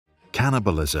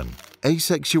cannibalism,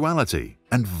 asexuality,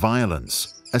 and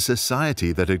violence, a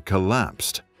society that had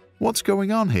collapsed. What's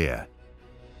going on here?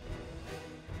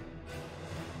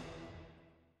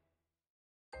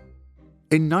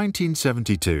 In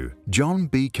 1972, John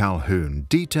B. Calhoun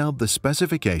detailed the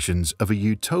specifications of a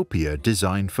utopia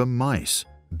designed for mice,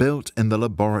 built in the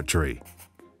laboratory.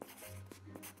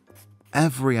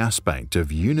 Every aspect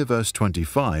of Universe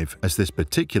 25, as this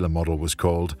particular model was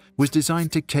called, was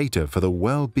designed to cater for the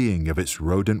well-being of its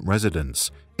rodent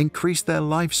residents, increase their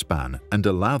lifespan, and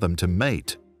allow them to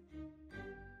mate.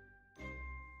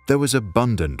 There was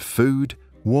abundant food,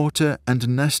 water, and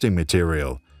nesting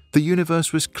material. The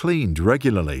universe was cleaned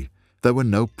regularly. There were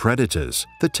no predators,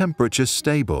 the temperature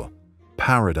stable.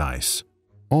 Paradise.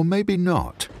 Or maybe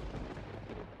not.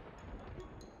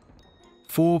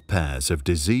 4 pairs of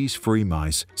disease-free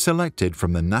mice selected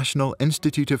from the National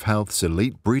Institute of Health's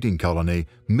elite breeding colony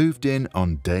moved in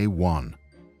on day 1.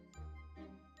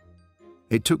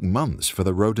 It took months for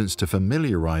the rodents to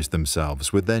familiarize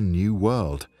themselves with their new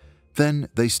world. Then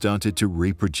they started to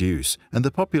reproduce, and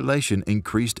the population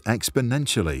increased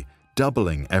exponentially,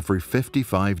 doubling every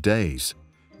 55 days.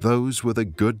 Those were the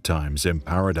good times in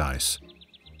paradise.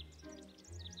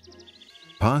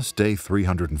 Past day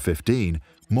 315,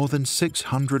 more than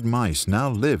 600 mice now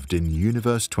lived in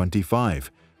Universe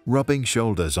 25, rubbing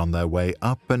shoulders on their way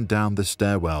up and down the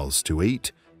stairwells to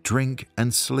eat, drink,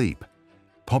 and sleep.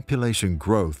 Population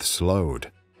growth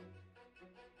slowed.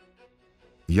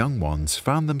 Young ones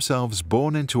found themselves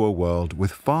born into a world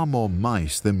with far more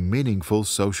mice than meaningful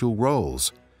social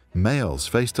roles. Males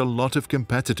faced a lot of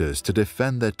competitors to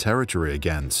defend their territory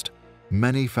against.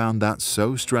 Many found that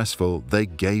so stressful they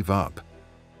gave up.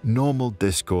 Normal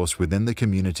discourse within the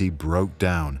community broke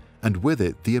down, and with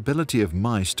it the ability of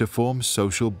mice to form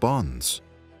social bonds.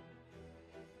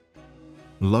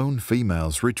 Lone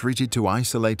females retreated to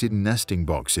isolated nesting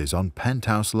boxes on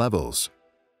penthouse levels.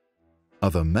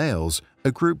 Other males,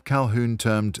 a group Calhoun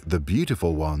termed the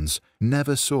beautiful ones,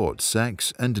 never sought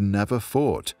sex and never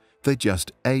fought. They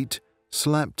just ate,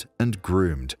 slept, and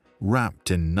groomed,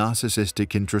 wrapped in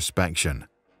narcissistic introspection.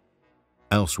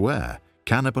 Elsewhere,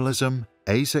 cannibalism,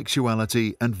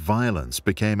 asexuality, and violence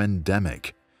became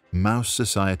endemic. Mouse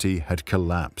society had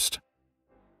collapsed.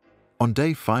 On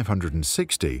day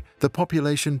 560, the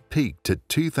population peaked at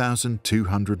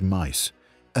 2,200 mice.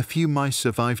 A few mice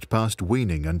survived past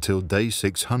weaning until day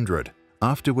 600,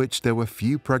 after which there were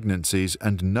few pregnancies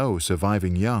and no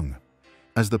surviving young.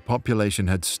 As the population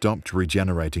had stopped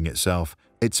regenerating itself,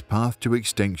 its path to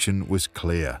extinction was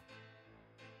clear.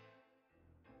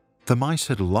 The mice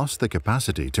had lost the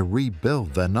capacity to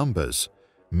rebuild their numbers.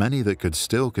 Many that could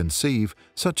still conceive,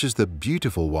 such as the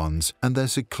beautiful ones and their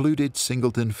secluded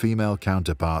singleton female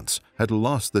counterparts, had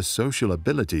lost the social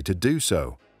ability to do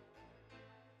so.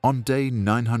 On day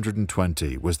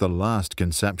 920 was the last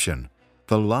conception.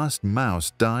 The last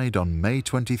mouse died on May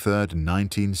 23,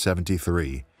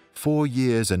 1973, 4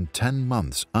 years and 10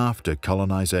 months after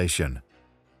colonization.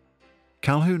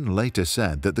 Calhoun later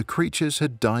said that the creatures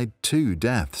had died 2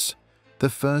 deaths. The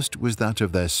first was that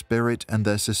of their spirit and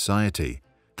their society.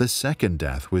 The second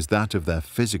death was that of their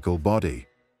physical body.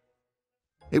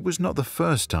 It was not the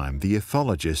first time the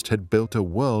ethologist had built a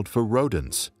world for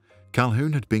rodents.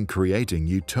 Calhoun had been creating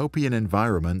utopian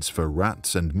environments for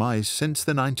rats and mice since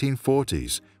the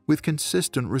 1940s, with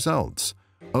consistent results.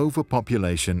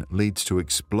 Overpopulation leads to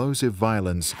explosive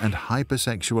violence and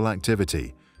hypersexual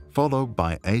activity, followed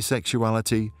by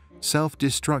asexuality,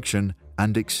 self-destruction,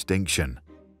 and extinction.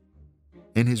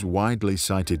 In his widely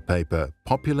cited paper,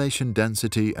 Population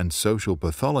Density and Social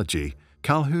Pathology,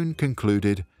 Calhoun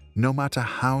concluded, "No matter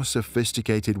how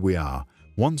sophisticated we are,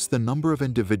 once the number of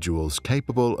individuals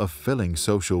capable of filling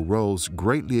social roles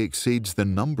greatly exceeds the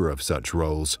number of such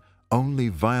roles, only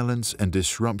violence and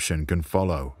disruption can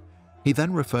follow." He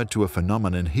then referred to a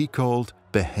phenomenon he called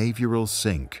behavioral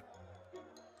sink.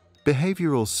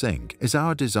 Behavioral sink is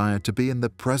our desire to be in the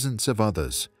presence of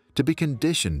others, to be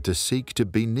conditioned to seek to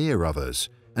be near others,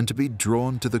 and to be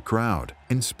drawn to the crowd,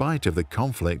 in spite of the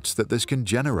conflicts that this can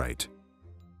generate.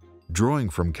 Drawing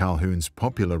from Calhoun's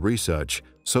popular research,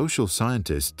 social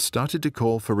scientists started to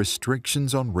call for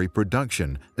restrictions on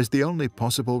reproduction as the only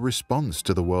possible response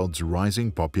to the world's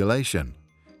rising population.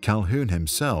 Calhoun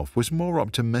himself was more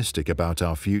optimistic about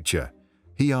our future.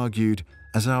 He argued,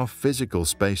 as our physical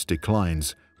space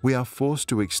declines, we are forced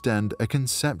to extend a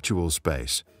conceptual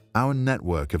space, our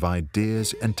network of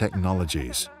ideas and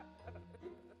technologies.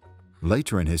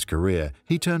 Later in his career,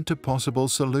 he turned to possible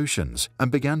solutions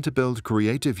and began to build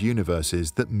creative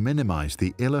universes that minimize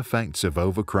the ill effects of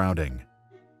overcrowding.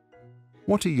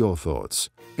 What are your thoughts?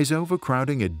 Is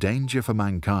overcrowding a danger for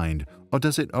mankind, or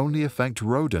does it only affect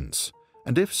rodents?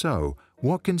 And if so,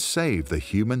 what can save the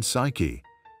human psyche?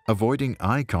 Avoiding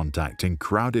eye contact in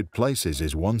crowded places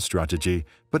is one strategy,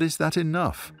 but is that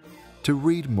enough? To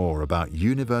read more about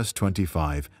Universe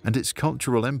 25 and its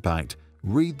cultural impact,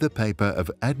 read the paper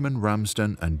of Edmund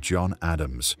Ramsden and John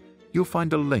Adams. You'll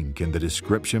find a link in the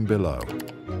description below.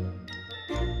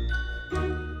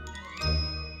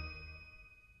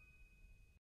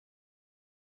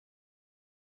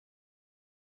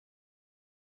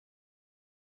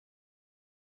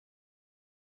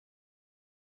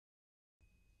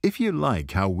 If you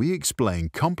like how we explain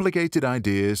complicated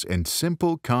ideas in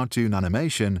simple cartoon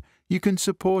animation, you can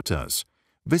support us.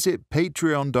 Visit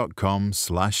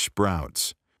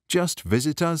patreon.com/sprouts. Just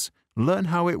visit us, learn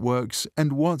how it works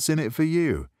and what's in it for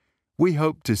you. We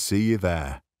hope to see you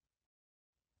there.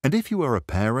 And if you are a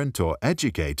parent or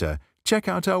educator, check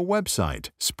out our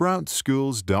website,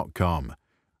 sproutschools.com.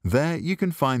 There you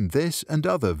can find this and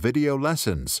other video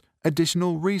lessons,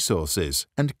 additional resources,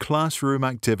 and classroom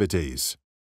activities.